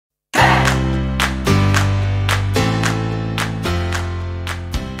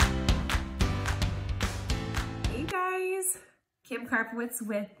Kim Karpowitz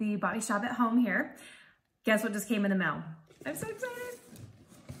with the Body Shop at Home here. Guess what just came in the mail? I'm so excited.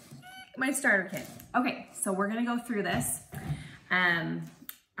 My starter kit. Okay, so we're gonna go through this.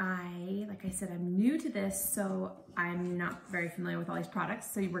 Like I said, I'm new to this, so I'm not very familiar with all these products.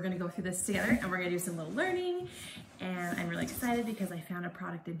 So we're gonna go through this together and we're gonna do some little learning. And I'm really excited because I found a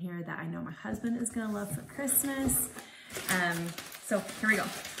product in here that I know my husband is gonna love for Christmas. So here we go.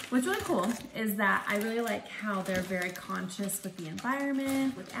 What's really cool is that I really like how they're very conscious with the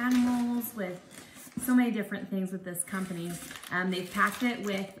environment, with animals, with so many different things with this company. They've packed it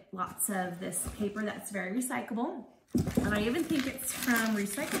with lots of this paper that's very recyclable. And I even think it's from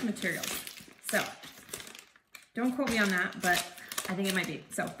recycled materials. So don't quote me on that, but I think it might be.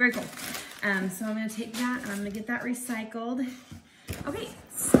 So very cool. So I'm gonna take that and I'm gonna get that recycled. Okay,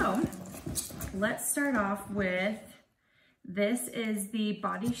 so let's start off with, this is the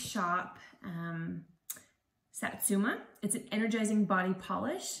Body Shop Satsuma. It's an energizing body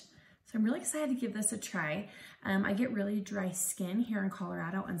polish. So I'm really excited to give this a try. I get really dry skin here in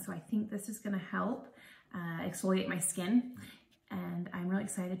Colorado, and so I think this is gonna help exfoliate my skin. And I'm really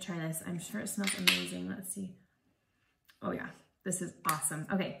excited to try this. I'm sure it smells amazing. Let's see. Oh yeah, this is awesome.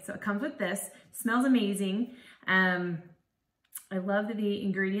 Okay, so it comes with this. Smells amazing. I love the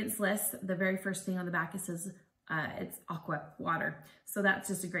ingredients list. The very first thing on the back, it says it's aqua, water. So that's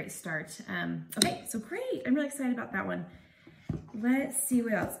just a great start. Okay, so great. I'm really excited about that one. Let's see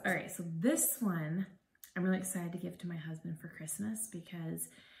what else. All right, so this one, I'm really excited to give to my husband for Christmas because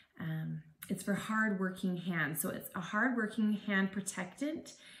it's for hard-working hands. So it's a hard-working hand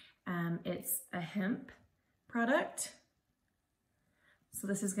protectant. It's a hemp product. So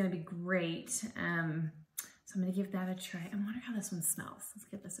this is gonna be great. So I'm gonna give that a try. I wonder how this one smells. Let's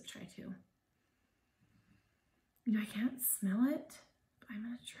give this a try too. You know, I can't smell it, but I'm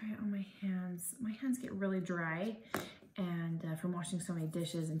gonna try it on my hands. My hands get really dry and from washing so many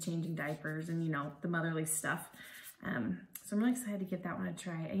dishes and changing diapers and, you know, the motherly stuff. So I'm really excited to give that one a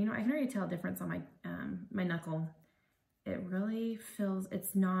try. And, you know, I can already tell a difference on my, my knuckle. It really feels,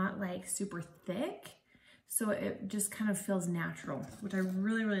 it's not like super thick. So it just kind of feels natural, which I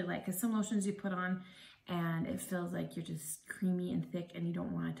really, really like. Because some lotions you put on and it feels like you're just creamy and thick and you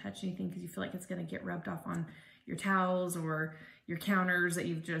don't want to touch anything because you feel like it's going to get rubbed off on your towels or your counters that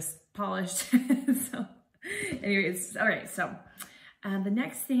you've just polished. So anyways, all right. So the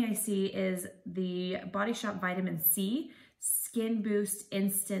next thing I see is the Body Shop Vitamin C Skin Boost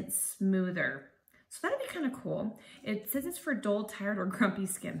Instant Smoother. So that'd be kind of cool. It says it's for dull, tired, or grumpy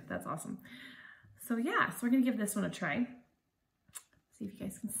skin. That's awesome. So yeah, so we're gonna give this one a try. See if you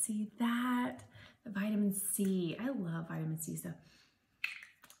guys can see that. The vitamin C. I love vitamin C stuff.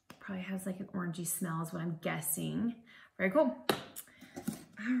 Probably has like an orangey smell is what I'm guessing. Very cool.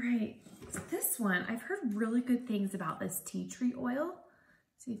 All right, so this one, I've heard really good things about this tea tree oil.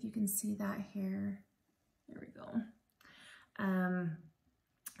 See if you can see that here. There we go.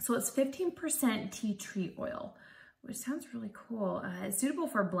 So it's 15% tea tree oil, which sounds really cool. It's suitable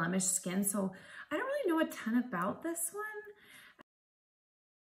for blemished skin. So I don't really know a ton about this one.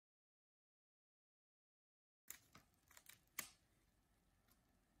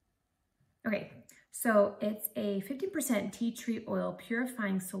 Okay, so it's a 15% tea tree oil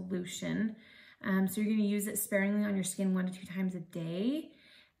purifying solution. So you're gonna use it sparingly on your skin 1 to 2 times a day.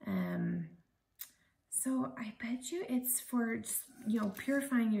 So I bet you it's for just, you know,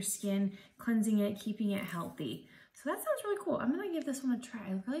 purifying your skin, cleansing it, keeping it healthy. So that sounds really cool. I'm gonna give this one a try.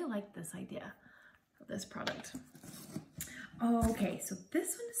 I really like this idea of this product. Okay, so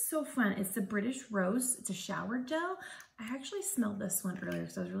this one is so fun. It's the British Rose. It's a shower gel. I actually smelled this one earlier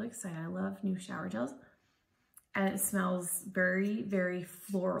because I was really excited. I love new shower gels. And it smells very, very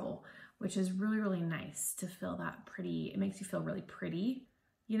floral, which is really, really nice to feel that pretty. It makes you feel really pretty,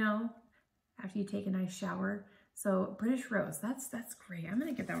 you know, after you take a nice shower. So British Rose, that's great. I'm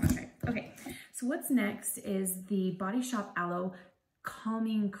gonna give that one a try. Okay, so what's next is the Body Shop Aloe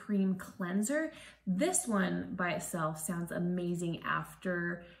Calming Cream Cleanser. This one by itself sounds amazing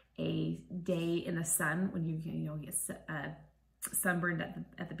after a day in the sun when you know, get sunburned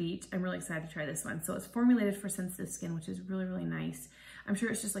at the beach. I'm really excited to try this one. So it's formulated for sensitive skin, which is really, really nice. I'm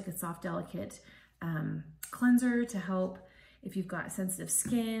sure it's just like a soft, delicate cleanser to help if you've got sensitive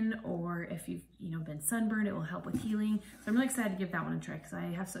skin or if you've, you know, been sunburned. It will help with healing. So I'm really excited to give that one a try because I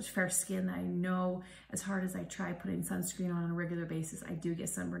have such fair skin that I know as hard as I try putting sunscreen on a regular basis, I do get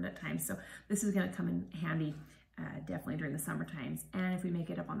sunburned at times. So this is gonna come in handy definitely during the summer times. And if we make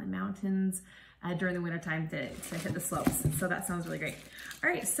it up on the mountains during the winter time to hit the slopes. So that sounds really great. All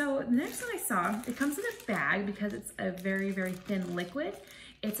right, so the next one I saw, it comes in a bag because it's a very, very thin liquid.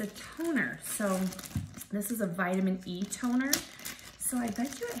 It's a toner. So this is a vitamin E toner. So I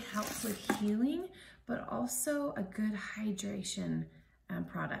bet you it helps with healing, but also a good hydration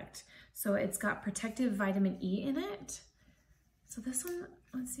product. So it's got protective vitamin E in it. So this one,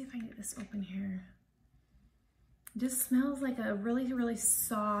 let's see if I can get this open here. It just smells like a really, really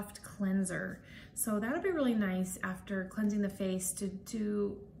soft cleanser. So that'll be really nice after cleansing the face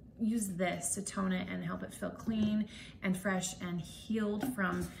to use this to tone it and help it feel clean and fresh and healed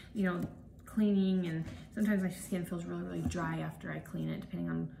from, you know, cleaning. And sometimes my skin feels really, really dry after I clean it, depending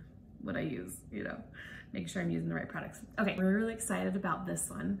on what I use, you know, make sure I'm using the right products. Okay, we're really excited about this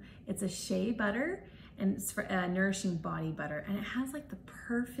one. It's a shea butter, and it's for nourishing body butter, and it has like the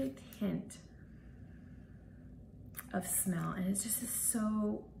perfect hint of smell, and it's just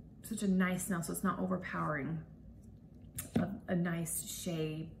such a nice smell, so it's not overpowering. A nice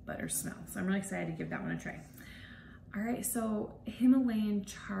shea butter smell. So I'm really excited to give that one a try. All right, so Himalayan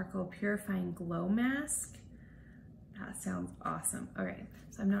Charcoal Purifying Glow Mask. That sounds awesome. All right,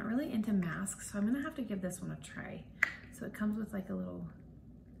 so I'm not really into masks, so I'm gonna have to give this one a try. So it comes with like a little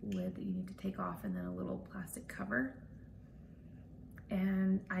lid that you need to take off and then a little plastic cover.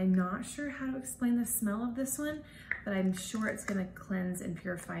 And I'm not sure how to explain the smell of this one, but I'm sure it's gonna cleanse and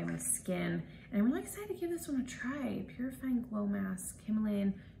purify my skin. And I'm really excited to give this one a try. Purifying Glow Mask,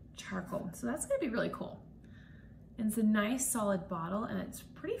 Himalayan Charcoal. So that's gonna be really cool. And it's a nice solid bottle, and it's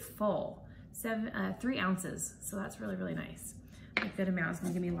pretty full, 3 ounces. So that's really, really nice. A good amount. It's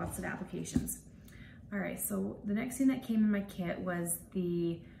gonna give me lots of applications. All right, so the next thing that came in my kit was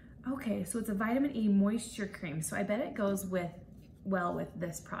okay, so it's a vitamin E moisture cream. So I bet it goes well with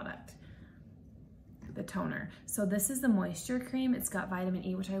this product, the toner. So this is the moisture cream. It's got vitamin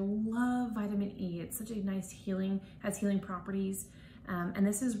E, which I love vitamin E. It's such a nice has healing properties. And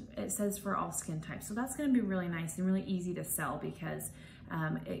it says for all skin types. So that's gonna be really nice and really easy to sell because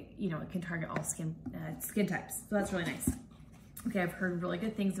it can target all skin types. So that's really nice. Okay, I've heard really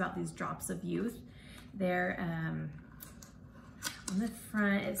good things about these Drops of Youth. They're, on the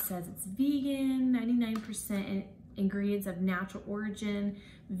front, it says it's vegan, 99% ingredients of natural origin,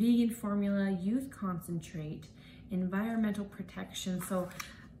 vegan formula, youth concentrate, environmental protection. So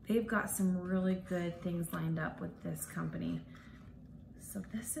they've got some really good things lined up with this company. So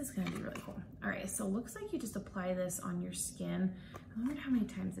this is gonna be really cool. All right, so it looks like you just apply this on your skin. I wonder how many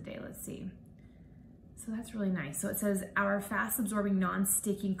times a day, let's see. So that's really nice. So it says our fast absorbing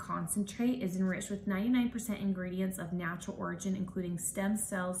non-sticking concentrate is enriched with 99% ingredients of natural origin, including stem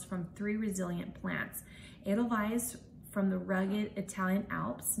cells from 3 resilient plants. Edelweiss from the rugged Italian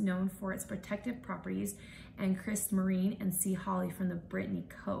Alps, known for its protective properties, and Chris Marine and Sea Holly from the Brittany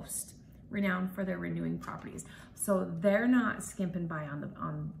coast, renowned for their renewing properties. So they're not skimping by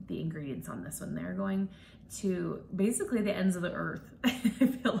on the ingredients on this one. They're going to basically the ends of the earth, I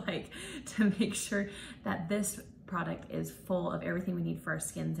feel like, to make sure that this product is full of everything we need for our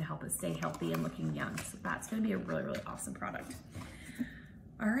skin to help us stay healthy and looking young. So that's gonna be a really, really awesome product.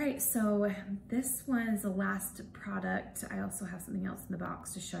 All right, so this one is the last product. I also have something else in the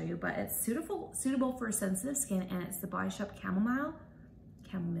box to show you, but it's suitable for sensitive skin, and it's the Body Shop Chamomile.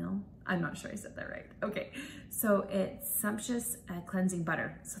 I'm not sure I said that right. Okay, so it's Sumptuous Cleansing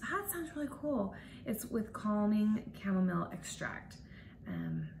Butter. So that sounds really cool. It's with calming chamomile extract.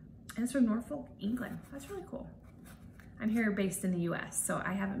 And it's from Norfolk, England. That's really cool. I'm here based in the US, so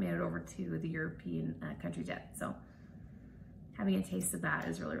I haven't made it over to the European countries yet. So having a taste of that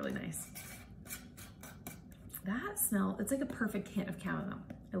is really, really nice. That smell, it's like a perfect hint of chamomile.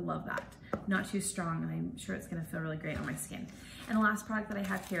 I love that. Not too strong, and I'm sure it's gonna feel really great on my skin. And the last product that I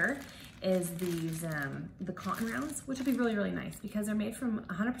have here is these, the cotton rounds, which will be really, really nice because they're made from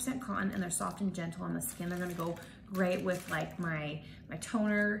 100% cotton and they're soft and gentle on the skin. They're gonna go great with like my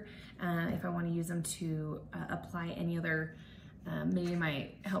toner, if I wanna use them to apply any other,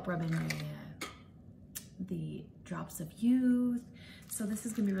 maybe help rub in the Drops of Youth. So this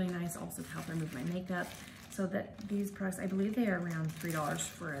is gonna be really nice also to help remove my makeup. So that these products, I believe they are around $3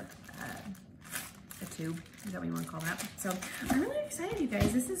 for a tube, is that what you want to call that? So I'm really excited, you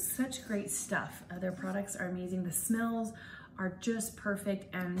guys. This is such great stuff. Their products are amazing. The smells are just perfect,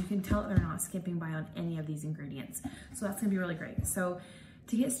 and you can tell that they're not skimping by on any of these ingredients. So that's gonna be really great. So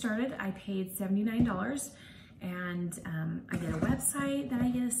to get started, I paid $79, and I get a website that I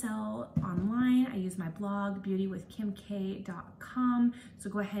get to sell online. I use my blog, beautywithkimk.com. So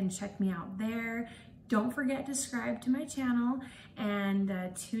go ahead and check me out there. Don't forget to subscribe to my channel and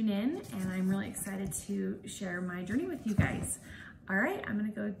tune in, and I'm really excited to share my journey with you guys. All right, I'm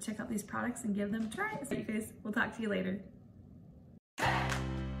gonna go check out these products and give them a try. So you guys, we'll talk to you later.